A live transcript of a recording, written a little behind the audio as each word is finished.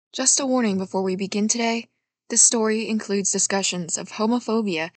Just a warning before we begin today, this story includes discussions of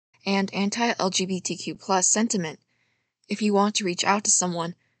homophobia and anti-LGBTQ+ sentiment. If you want to reach out to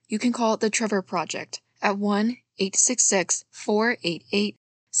someone, you can call the Trevor Project at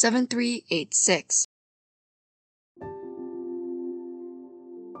 1-866-488-7386.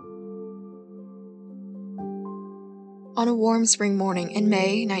 On a warm spring morning in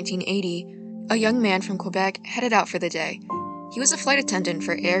May 1980, a young man from Quebec headed out for the day. He was a flight attendant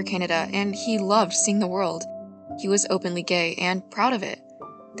for Air Canada, and he loved seeing the world. He was openly gay and proud of it.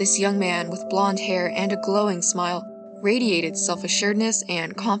 This young man with blonde hair and a glowing smile radiated self-assuredness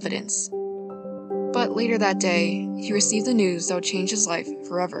and confidence. But later that day, he received the news that would change his life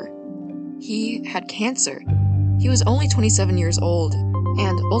forever. He had cancer. He was only 27 years old,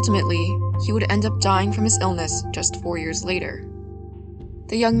 and ultimately, he would end up dying from his illness just 4 years later.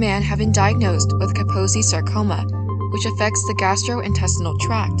 The young man had been diagnosed with Kaposi sarcoma, which affects the gastrointestinal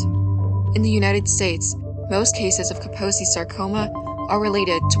tract. In the United States, most cases of Kaposi sarcoma are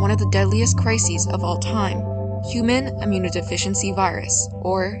related to one of the deadliest crises of all time, human immunodeficiency virus,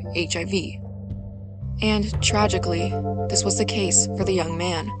 or HIV. And tragically, this was the case for the young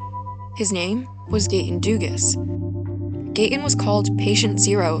man. His name was Gaetan Dugas. Gaetan was called Patient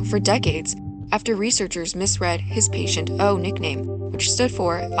Zero for decades after researchers misread his Patient O nickname, which stood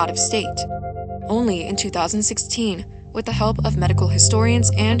for out of state. Only in 2016, with the help of medical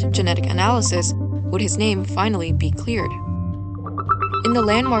historians and genetic analysis, would his name finally be cleared. In the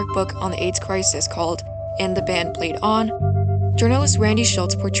landmark book on the AIDS crisis called And the Band Played On, journalist Randy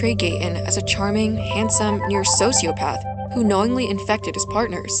Shilts portrayed Gaetan as a charming, handsome, near sociopath who knowingly infected his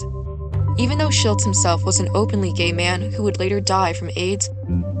partners. Even though Shilts himself was an openly gay man who would later die from AIDS,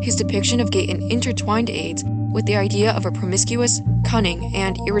 his depiction of Gaetan intertwined AIDS with the idea of a promiscuous, cunning,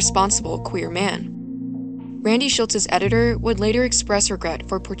 and irresponsible queer man. Randy Shilts' editor would later express regret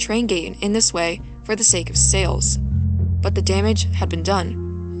for portraying Gaetan in this way for the sake of sales. But the damage had been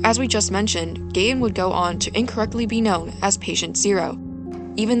done. As we just mentioned, Gaetan would go on to incorrectly be known as Patient Zero,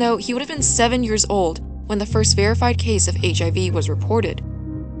 even though he would have been 7 years old when the first verified case of HIV was reported.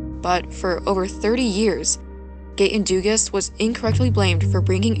 But for over 30 years, Gaetan Dugas was incorrectly blamed for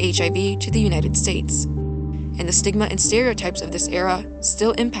bringing HIV to the United States. And the stigma and stereotypes of this era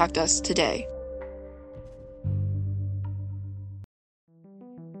still impact us today.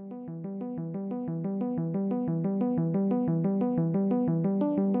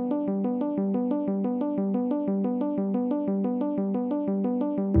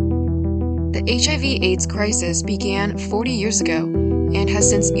 The HIV/AIDS crisis began 40 years ago and has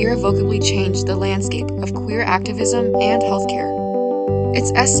since irrevocably changed the landscape of queer activism and healthcare.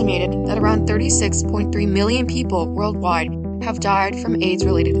 It's estimated that around 36.3 million people worldwide have died from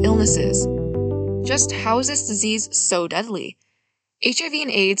AIDS-related illnesses. Just how is this disease so deadly? HIV and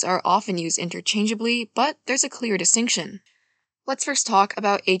AIDS are often used interchangeably, but there's a clear distinction. Let's first talk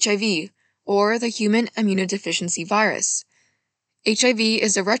about HIV, or the human immunodeficiency virus. HIV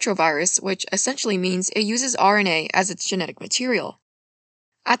is a retrovirus, which essentially means it uses RNA as its genetic material.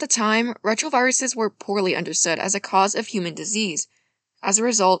 At the time, retroviruses were poorly understood as a cause of human disease. As a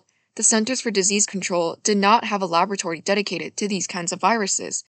result, the Centers for Disease Control did not have a laboratory dedicated to these kinds of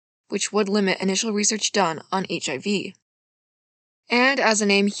viruses, which would limit initial research done on HIV. And as the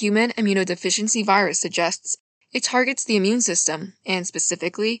name human immunodeficiency virus suggests, it targets the immune system, and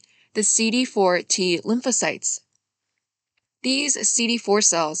specifically, the CD4 T lymphocytes. These CD4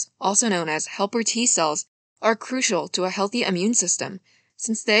 cells, also known as helper T cells, are crucial to a healthy immune system,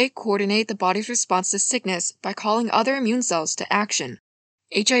 since they coordinate the body's response to sickness by calling other immune cells to action.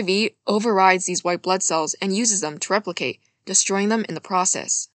 HIV overrides these white blood cells and uses them to replicate, destroying them in the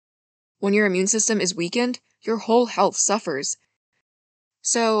process. When your immune system is weakened, your whole health suffers.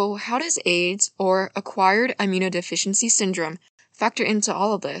 So, how does AIDS, or acquired immunodeficiency syndrome, factor into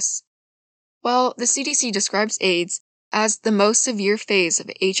all of this? Well, the CDC describes AIDS as the most severe phase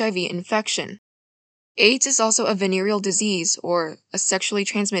of HIV infection. AIDS is also a venereal disease, or a sexually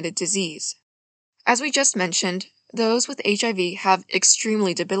transmitted disease. As we just mentioned, those with HIV have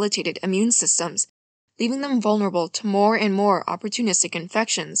extremely debilitated immune systems, leaving them vulnerable to more and more opportunistic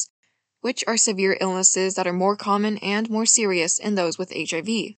infections, which are severe illnesses that are more common and more serious in those with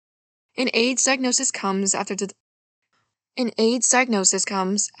HIV. An AIDS diagnosis comes after the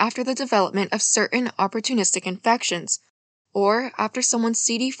development of certain opportunistic infections, or after someone's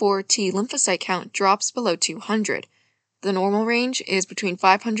CD4 T lymphocyte count drops below 200. The normal range is between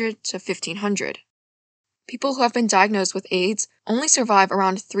 500 to 1500. People who have been diagnosed with AIDS only survive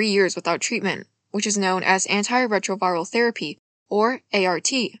around 3 years without treatment, which is known as antiretroviral therapy, or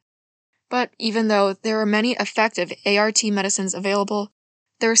ART. But even though there are many effective ART medicines available,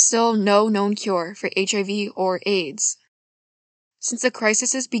 there is still no known cure for HIV or AIDS. Since the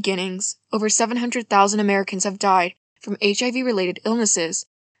crisis's beginnings, over 700,000 Americans have died from HIV-related illnesses,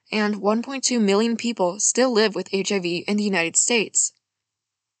 and 1.2 million people still live with HIV in the United States.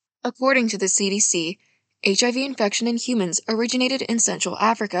 According to the CDC, HIV infection in humans originated in Central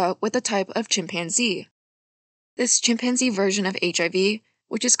Africa with a type of chimpanzee. This chimpanzee version of HIV,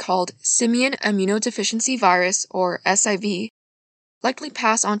 which is called simian immunodeficiency virus, or SIV, likely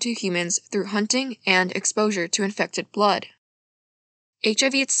passed on to humans through hunting and exposure to infected blood.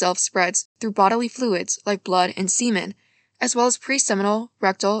 HIV itself spreads through bodily fluids like blood and semen, as well as preseminal,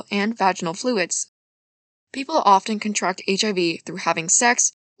 rectal, and vaginal fluids. People often contract HIV through having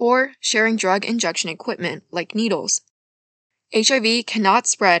sex or sharing drug injection equipment like needles. HIV cannot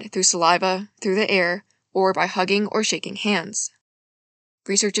spread through saliva, through the air, or by hugging or shaking hands.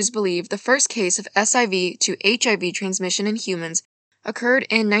 Researchers believe the first case of SIV to HIV transmission in humans occurred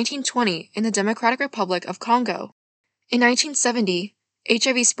in 1920 in the Democratic Republic of Congo. In 1970,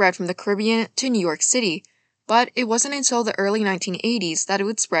 HIV spread from the Caribbean to New York City, but it wasn't until the early 1980s that it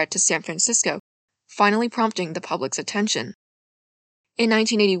would spread to San Francisco, finally prompting the public's attention. In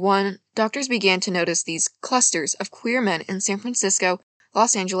 1981, doctors began to notice these clusters of queer men in San Francisco,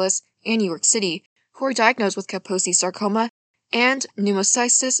 Los Angeles, and New York City who were diagnosed with Kaposi sarcoma and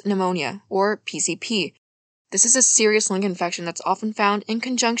pneumocystis pneumonia, or PCP. This is a serious lung infection that's often found in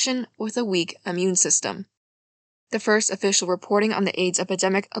conjunction with a weak immune system. The first official reporting on the AIDS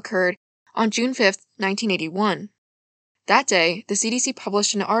epidemic occurred on June 5, 1981. That day, the CDC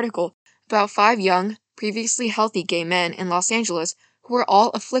published an article about 5 young, previously healthy gay men in Los Angeles who were all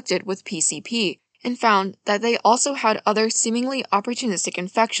afflicted with PCP, and found that they also had other seemingly opportunistic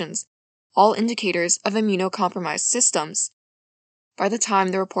infections, all indicators of immunocompromised systems. By the time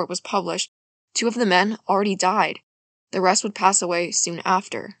the report was published, 2 of the men already died. The rest would pass away soon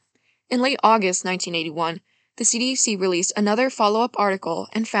after. In late August 1981, the CDC released another follow-up article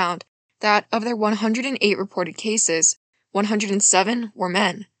and found that of their 108 reported cases, 107 were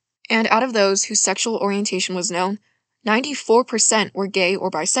men. And out of those whose sexual orientation was known, 94% were gay or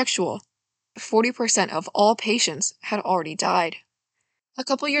bisexual. 40% of all patients had already died. A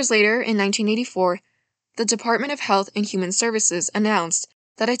couple years later, in 1984, the Department of Health and Human Services announced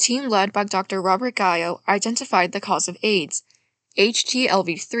that a team led by Dr. Robert Gallo identified the cause of AIDS,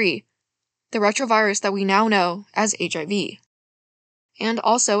 HTLV3, the retrovirus that we now know as HIV. And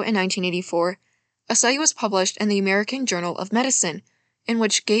also in 1984, a study was published in the American Journal of Medicine, in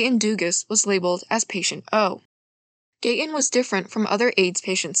which Gaten Dugas was labeled as patient O. Gaten was different from other AIDS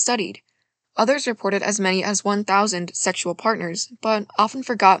patients studied. Others reported as many as 1,000 sexual partners, but often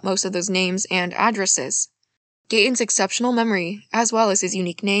forgot most of those names and addresses. Gaten's exceptional memory, as well as his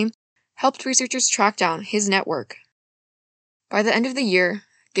unique name, helped researchers track down his network. By the end of the year,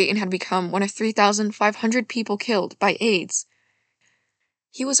 Gaten had become one of 3,500 people killed by AIDS.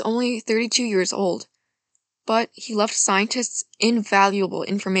 He was only 32 years old, but he left scientists invaluable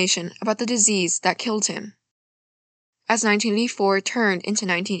information about the disease that killed him. As 1984 turned into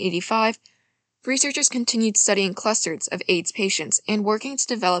 1985, researchers continued studying clusters of AIDS patients and working to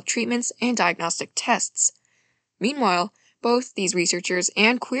develop treatments and diagnostic tests. Meanwhile, both these researchers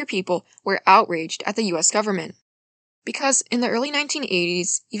and queer people were outraged at the U.S. government. Because in the early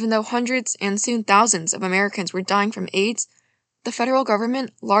 1980s, even though hundreds and soon thousands of Americans were dying from AIDS, the federal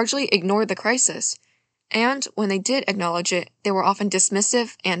government largely ignored the crisis, and when they did acknowledge it, they were often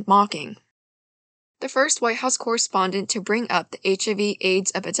dismissive and mocking. The first White House correspondent to bring up the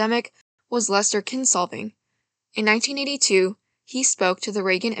HIV/AIDS epidemic was Lester Kinsolving. In 1982, he spoke to the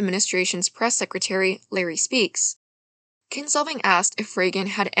Reagan administration's press secretary, Larry Speakes. Kinsolving asked if Reagan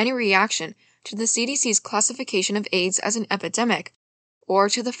had any reaction to the CDC's classification of AIDS as an epidemic, or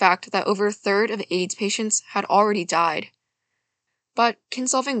to the fact that over a third of AIDS patients had already died. But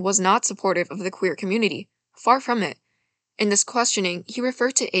Kinsolving was not supportive of the queer community, far from it. In this questioning, he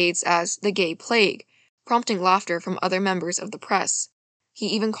referred to AIDS as the gay plague, prompting laughter from other members of the press. He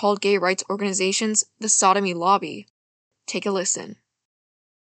even called gay rights organizations the sodomy lobby. Take a listen.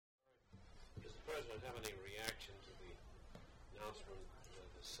 Does the President have any reaction to the announcement of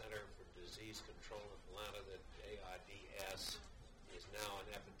the Center for Disease Control in Atlanta that AIDS is now an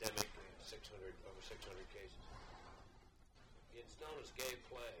epidemic with over 600 cases? It's known as gay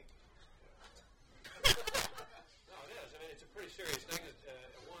plague. No, it is. I mean, it's a pretty serious thing.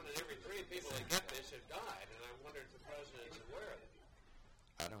 One in every 3 people that get this have died, and I wonder if the President is aware of it.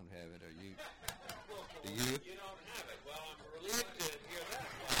 I don't have it. Are you? Well, Do you? You don't have it. Well, I'm relieved to hear that.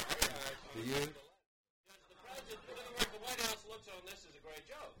 Do you? The President, in other words, the White House looks on this as a great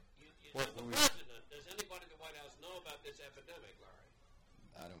joke. What The we- President, does anybody at the White House know about this epidemic, Larry?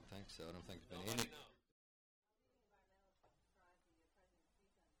 so. I don't think there's been any.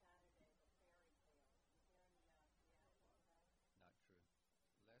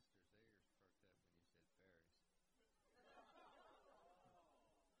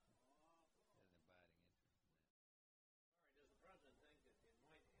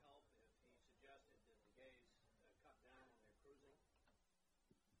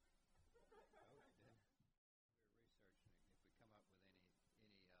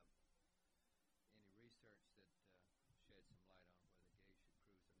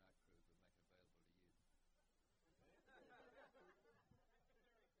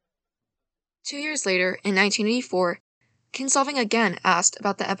 Two years later, in 1984, Kinsolving again asked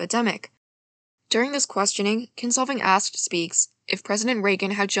about the epidemic. During this questioning, Kinsolving asked Speaks if President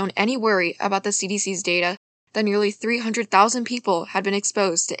Reagan had shown any worry about the CDC's data that nearly 300,000 people had been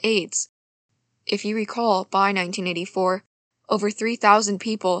exposed to AIDS. If you recall, by 1984, over 3,000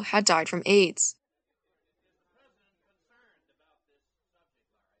 people had died from AIDS.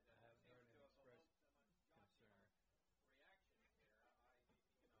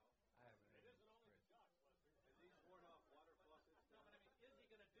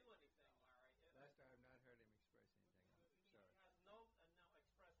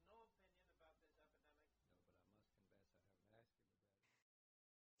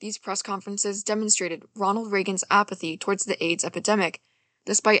 These press conferences demonstrated Ronald Reagan's apathy towards the AIDS epidemic,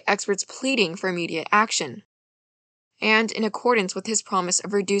 despite experts pleading for immediate action. And in accordance with his promise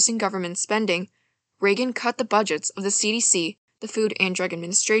of reducing government spending, Reagan cut the budgets of the CDC, the Food and Drug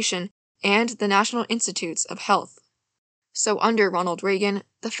Administration, and the National Institutes of Health. So under Ronald Reagan,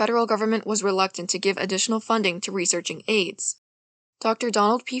 the federal government was reluctant to give additional funding to researching AIDS. Dr.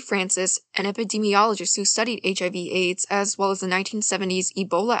 Donald P. Francis, an epidemiologist who studied HIV/AIDS as well as the 1970s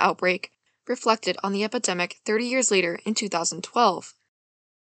Ebola outbreak, reflected on the epidemic 30 years later in 2012.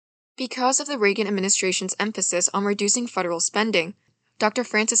 Because of the Reagan administration's emphasis on reducing federal spending, Dr.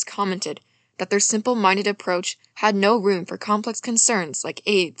 Francis commented that their simple-minded approach had no room for complex concerns like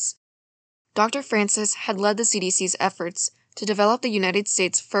AIDS. Dr. Francis had led the CDC's efforts to develop the United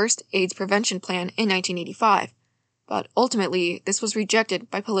States' first AIDS prevention plan in 1985. But ultimately, this was rejected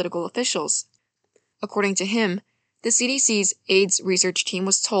by political officials. According to him, the CDC's AIDS research team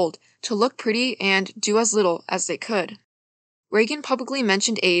was told to look pretty and do as little as they could. Reagan publicly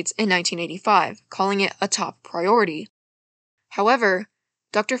mentioned AIDS in 1985, calling it a top priority. However,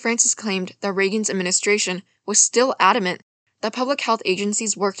 Dr. Francis claimed that Reagan's administration was still adamant that public health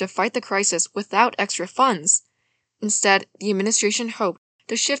agencies work to fight the crisis without extra funds. Instead, the administration hoped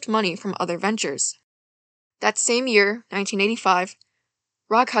to shift money from other ventures. That same year, 1985,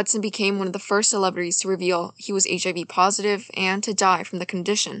 Rock Hudson became one of the first celebrities to reveal he was HIV positive and to die from the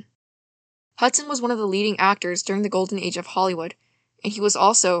condition. Hudson was one of the leading actors during the golden age of Hollywood, and he was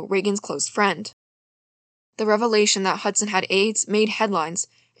also Reagan's close friend. The revelation that Hudson had AIDS made headlines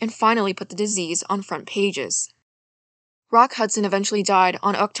and finally put the disease on front pages. Rock Hudson eventually died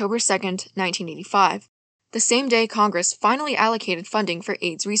on October 2, 1985, the same day Congress finally allocated funding for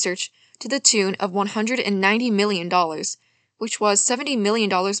AIDS research to the tune of $190 million, which was $70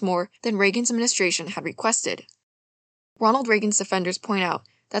 million more than Reagan's administration had requested. Ronald Reagan's defenders point out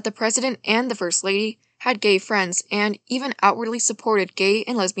that the president and the first lady had gay friends and even outwardly supported gay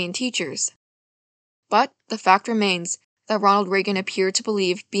and lesbian teachers. But the fact remains that Ronald Reagan appeared to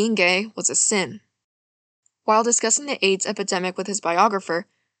believe being gay was a sin. While discussing the AIDS epidemic with his biographer,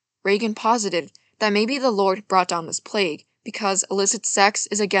 Reagan posited that maybe the Lord brought down this plague because illicit sex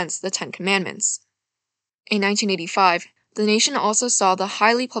is against the Ten Commandments. In 1985, the nation also saw the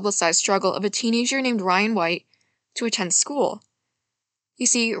highly publicized struggle of a teenager named Ryan White to attend school. You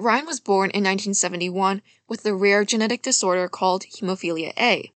see, Ryan was born in 1971 with the rare genetic disorder called hemophilia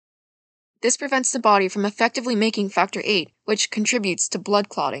A. This prevents the body from effectively making factor VIII, which contributes to blood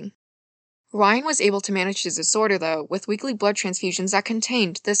clotting. Ryan was able to manage his disorder, though, with weekly blood transfusions that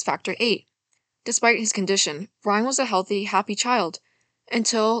contained this factor VIII. Despite his condition, Ryan was a healthy, happy child,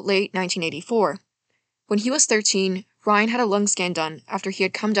 until late 1984. When he was 13, Ryan had a lung scan done after he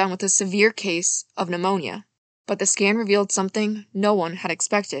had come down with a severe case of pneumonia. But the scan revealed something no one had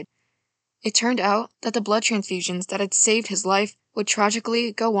expected. It turned out that the blood transfusions that had saved his life would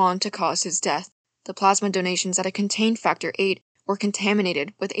tragically go on to cause his death. The plasma donations that had contained factor VIII were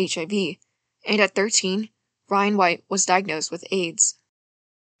contaminated with HIV, and at 13, Ryan White was diagnosed with AIDS.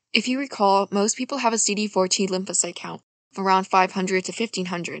 If you recall, most people have a CD4 T lymphocyte count of around 500 to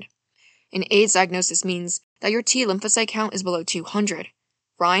 1500. An AIDS diagnosis means that your T lymphocyte count is below 200.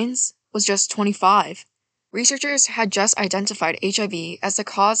 Ryan's was just 25. Researchers had just identified HIV as the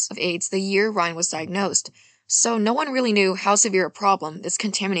cause of AIDS the year Ryan was diagnosed, so no one really knew how severe a problem this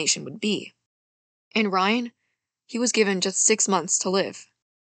contamination would be. And Ryan? He was given just 6 months to live.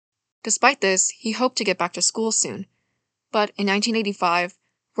 Despite this, he hoped to get back to school soon. But in 1985,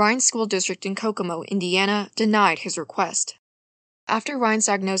 Ryan's school district in Kokomo, Indiana, denied his request. After Ryan's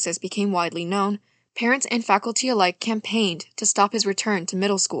diagnosis became widely known, parents and faculty alike campaigned to stop his return to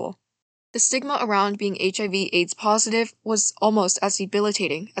middle school. The stigma around being HIV/AIDS positive was almost as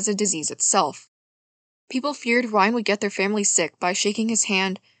debilitating as the disease itself. People feared Ryan would get their family sick by shaking his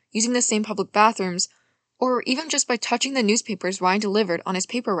hand, using the same public bathrooms, or even just by touching the newspapers Ryan delivered on his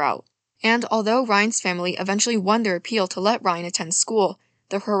paper route. And although Ryan's family eventually won their appeal to let Ryan attend school,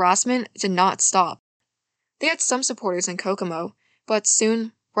 the harassment did not stop. They had some supporters in Kokomo, but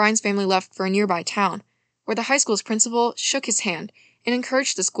soon Ryan's family left for a nearby town, where the high school's principal shook his hand and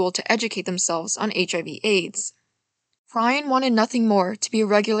encouraged the school to educate themselves on HIV/AIDS. Ryan wanted nothing more to be a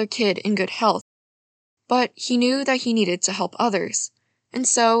regular kid in good health, but he knew that he needed to help others, and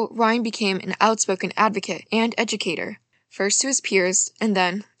so Ryan became an outspoken advocate and educator, first to his peers and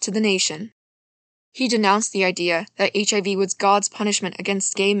then to the nation. He denounced the idea that HIV was God's punishment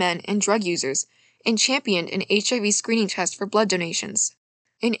against gay men and drug users, and championed an HIV screening test for blood donations.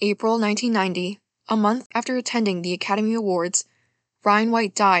 In April 1990, a month after attending the Academy Awards, Ryan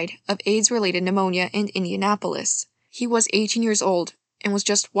White died of AIDS-related pneumonia in Indianapolis. He was 18 years old and was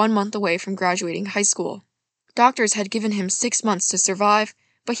just 1 month away from graduating high school. Doctors had given him 6 months to survive,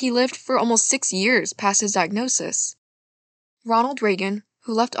 but he lived for almost 6 years past his diagnosis. Ronald Reagan,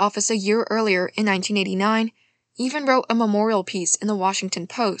 who left office a year earlier in 1989, even wrote a memorial piece in the Washington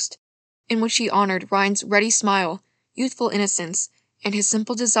Post, in which he honored Ryan's ready smile, youthful innocence, and his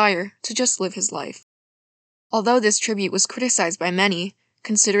simple desire to just live his life. Although this tribute was criticized by many,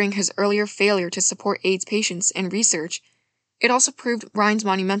 considering his earlier failure to support AIDS patients and research, it also proved Ryan's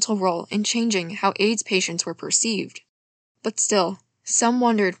monumental role in changing how AIDS patients were perceived. But still, some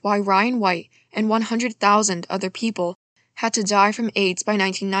wondered why Ryan White and 100,000 other people had to die from AIDS by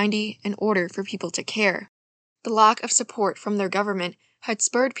 1990 in order for people to care. The lack of support from their government had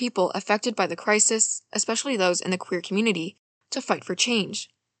spurred people affected by the crisis, especially those in the queer community, to fight for change.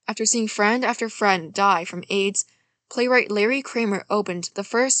 After seeing friend after friend die from AIDS, playwright Larry Kramer opened the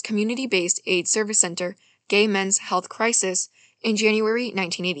first community-based AIDS service center, Gay Men's Health Crisis, in January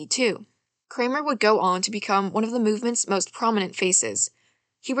 1982. Kramer would go on to become one of the movement's most prominent faces.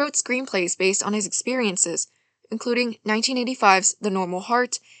 He wrote screenplays based on his experiences, including 1985's The Normal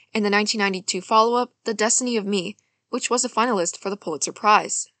Heart and the 1992 follow-up The Destiny of Me, which was a finalist for the Pulitzer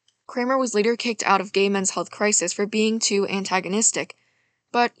Prize. Kramer was later kicked out of Gay Men's Health Crisis for being too antagonistic,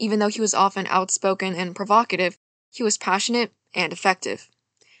 but even though he was often outspoken and provocative, he was passionate and effective.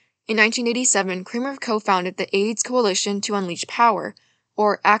 In 1987, Kramer co-founded the AIDS Coalition to Unleash Power,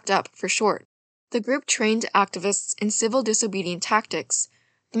 or ACT UP for short. The group trained activists in civil disobedient tactics,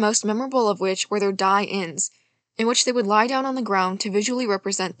 the most memorable of which were their die-ins, in which they would lie down on the ground to visually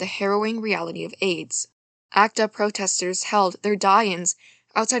represent the harrowing reality of AIDS. ACT UP protesters held their die-ins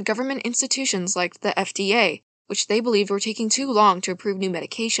outside government institutions like the FDA, which they believed were taking too long to approve new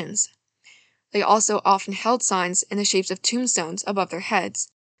medications. They also often held signs in the shapes of tombstones above their heads,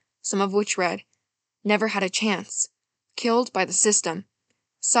 some of which read, "Never had a chance. Killed by the system.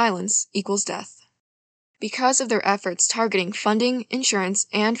 Silence equals death." Because of their efforts targeting funding, insurance,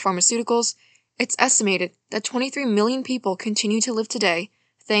 and pharmaceuticals, it's estimated that 23 million people continue to live today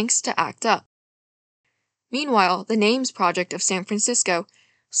thanks to ACT UP. Meanwhile, the Names Project of San Francisco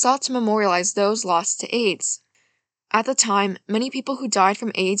sought to memorialize those lost to AIDS. At the time, many people who died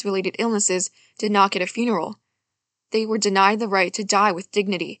from AIDS-related illnesses did not get a funeral. They were denied the right to die with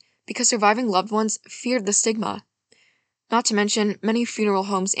dignity because surviving loved ones feared the stigma. Not to mention, many funeral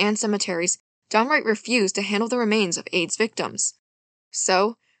homes and cemeteries downright refused to handle the remains of AIDS victims.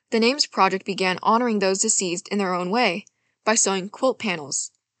 So, the Names Project began honoring those deceased in their own way, by sewing quilt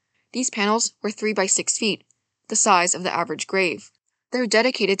panels. These panels were 3 by 6 feet, the size of the average grave. They're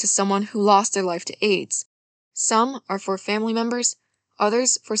dedicated to someone who lost their life to AIDS. Some are for family members,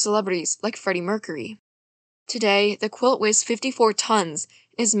 others for celebrities like Freddie Mercury. Today, the quilt weighs 54 tons and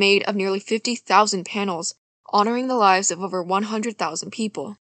is made of nearly 50,000 panels, honoring the lives of over 100,000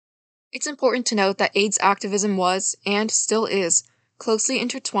 people. It's important to note that AIDS activism was, and still is, closely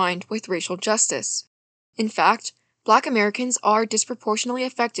intertwined with racial justice. In fact, Black Americans are disproportionately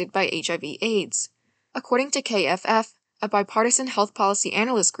affected by HIV/AIDS. According to KFF, a bipartisan health policy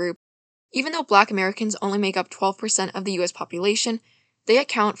analyst group, even though Black Americans only make up 12% of the U.S. population, they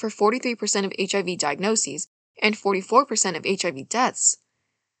account for 43% of HIV diagnoses and 44% of HIV deaths.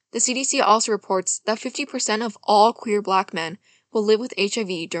 The CDC also reports that 50% of all queer Black men will live with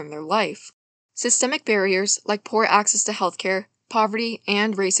HIV during their life. Systemic barriers like poor access to healthcare, poverty,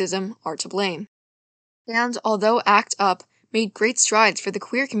 and racism are to blame. And although ACT UP made great strides for the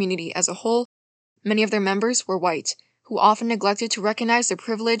queer community as a whole, many of their members were white, who often neglected to recognize their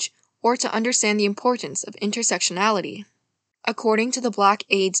privilege or to understand the importance of intersectionality. According to the Black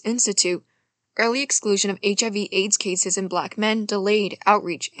AIDS Institute, early exclusion of HIV/AIDS cases in Black men delayed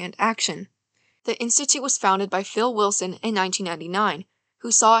outreach and action. The institute was founded by Phil Wilson in 1999,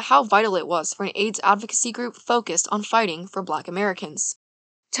 who saw how vital it was for an AIDS advocacy group focused on fighting for Black Americans.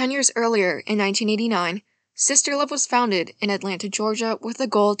 10 years earlier, in 1989, Sister Love was founded in Atlanta, Georgia, with the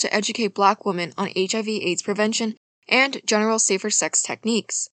goal to educate Black women on HIV/AIDS prevention and general safer sex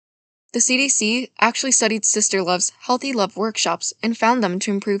techniques. The CDC actually studied Sister Love's Healthy Love workshops and found them to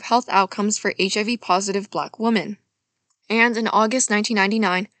improve health outcomes for HIV-positive Black women. And in August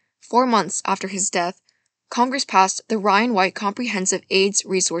 1999, 4 months after his death, Congress passed the Ryan White Comprehensive AIDS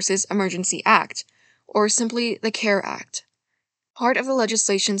Resources Emergency Act, or simply the CARE Act. Part of the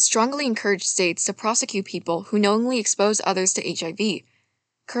legislation strongly encouraged states to prosecute people who knowingly expose others to HIV.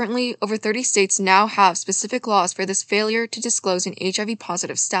 Currently, over 30 states now have specific laws for this failure to disclose an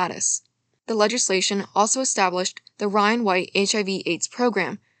HIV-positive status. The legislation also established the Ryan White HIV/AIDS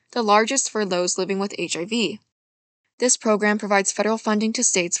program, the largest for those living with HIV. This program provides federal funding to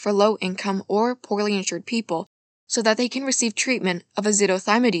states for low-income or poorly insured people so that they can receive treatment of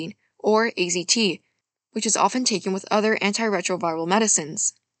azithromycin, or AZT, which is often taken with other antiretroviral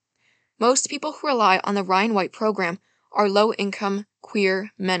medicines. Most people who rely on the Ryan White program are low-income,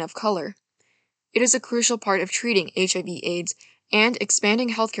 queer men of color. It is a crucial part of treating HIV/AIDS and expanding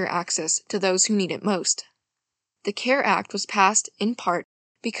healthcare access to those who need it most. The CARE Act was passed, in part,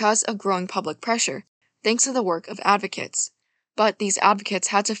 because of growing public pressure, thanks to the work of advocates. But these advocates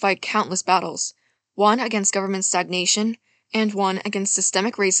had to fight countless battles, one against government stagnation, and one against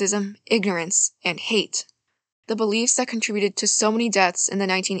systemic racism, ignorance, and hate. The beliefs that contributed to so many deaths in the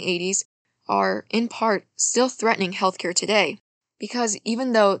 1980s are, in part, still threatening healthcare today, because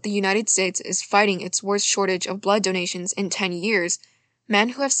even though the United States is fighting its worst shortage of blood donations in 10 years, men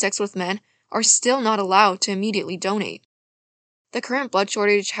who have sex with men are still not allowed to immediately donate. The current blood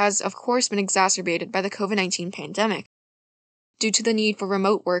shortage has, of course, been exacerbated by the COVID-19 pandemic. Due to the need for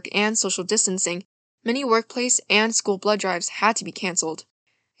remote work and social distancing, many workplace and school blood drives had to be canceled,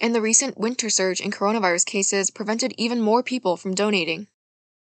 and the recent winter surge in coronavirus cases prevented even more people from donating.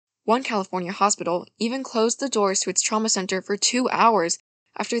 One California hospital even closed the doors to its trauma center for 2 hours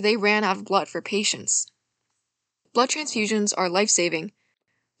after they ran out of blood for patients. Blood transfusions are life-saving.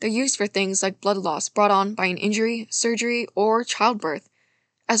 They're used for things like blood loss brought on by an injury, surgery, or childbirth,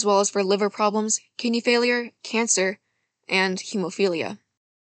 as well as for liver problems, kidney failure, cancer, and hemophilia.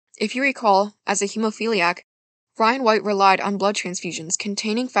 If you recall, as a hemophiliac, Ryan White relied on blood transfusions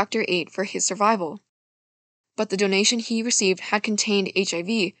containing factor VIII for his survival. But the donation he received had contained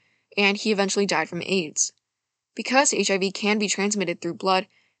HIV, and he eventually died from AIDS. Because HIV can be transmitted through blood,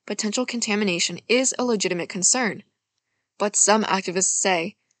 potential contamination is a legitimate concern. But some activists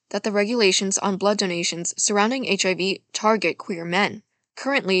say that the regulations on blood donations surrounding HIV target queer men.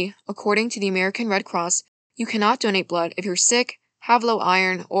 Currently, according to the American Red Cross, you cannot donate blood if you're sick, have low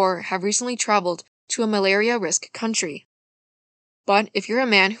iron, or have recently traveled to a malaria risk country. But if you're a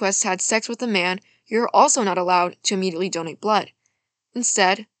man who has had sex with a man, you're also not allowed to immediately donate blood.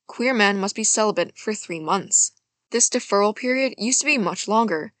 Instead, queer men must be celibate for 3 months. This deferral period used to be much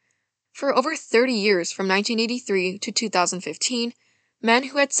longer. For over 30 years, from 1983 to 2015, men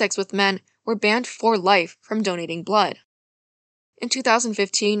who had sex with men were banned for life from donating blood. In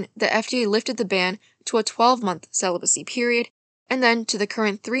 2015, the FDA lifted the ban to a 12-month celibacy period, and then to the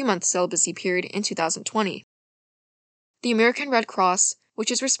current 3-month celibacy period in 2020. The American Red Cross, which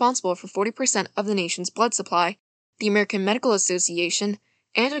is responsible for 40% of the nation's blood supply, the American Medical Association,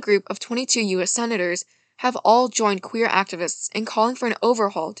 and a group of 22 U.S. senators have all joined queer activists in calling for an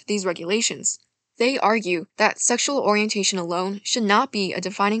overhaul to these regulations. They argue that sexual orientation alone should not be a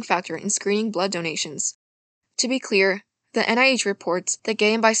defining factor in screening blood donations. To be clear, the NIH reports that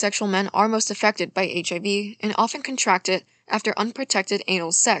gay and bisexual men are most affected by HIV and often contract it after unprotected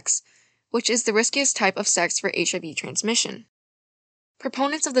anal sex, which is the riskiest type of sex for HIV transmission.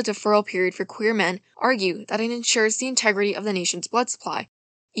 Proponents of the deferral period for queer men argue that it ensures the integrity of the nation's blood supply,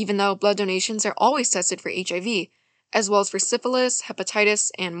 even though blood donations are always tested for HIV, as well as for syphilis,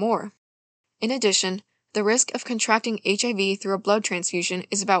 hepatitis, and more. In addition, the risk of contracting HIV through a blood transfusion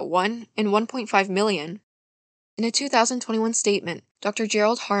is about 1 in 1.5 million. In a 2021 statement, Dr.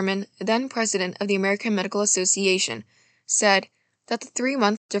 Gerald Harmon, then president of the American Medical Association, said that the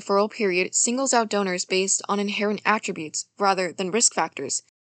 3-month deferral period singles out donors based on inherent attributes rather than risk factors.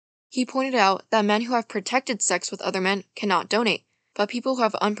 He pointed out that men who have protected sex with other men cannot donate, but people who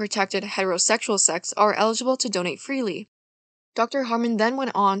have unprotected heterosexual sex are eligible to donate freely. Dr. Harmon then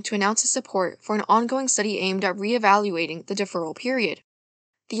went on to announce his support for an ongoing study aimed at re-evaluating the deferral period.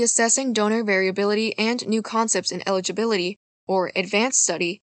 The Assessing Donor Variability and New Concepts in Eligibility, or ADVANCE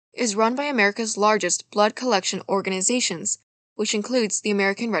study, is run by America's largest blood collection organizations, which includes the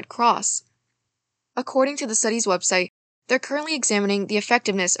American Red Cross. According to the study's website, they're currently examining the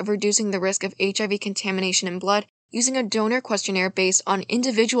effectiveness of reducing the risk of HIV contamination in blood using a donor questionnaire based on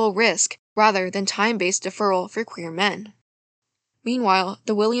individual risk rather than time-based deferral for queer men. Meanwhile,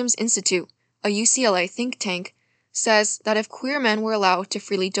 the Williams Institute, a UCLA think tank, says that if queer men were allowed to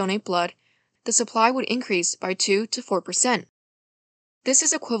freely donate blood, the supply would increase by 2 to 4%. This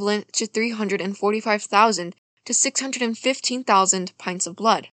is equivalent to 345,000 to 615,000 pints of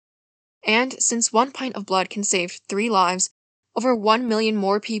blood. And since 1 pint of blood can save 3 lives, over 1 million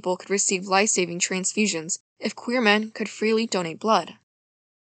more people could receive life-saving transfusions if queer men could freely donate blood.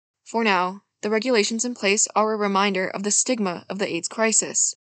 For now, the regulations in place are a reminder of the stigma of the AIDS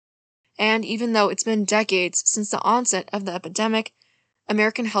crisis. And even though it's been decades since the onset of the epidemic,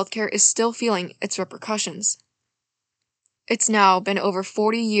 American healthcare is still feeling its repercussions. It's now been over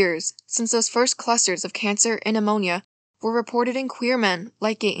 40 years since those first clusters of cancer and pneumonia were reported in queer men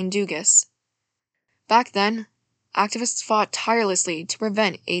like Gaten Dugas. Back then, activists fought tirelessly to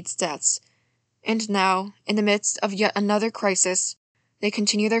prevent AIDS deaths, and now, in the midst of yet another crisis, they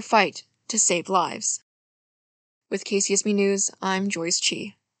continue their fight to save lives. With KCSB News, I'm Joyce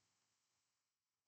Chi.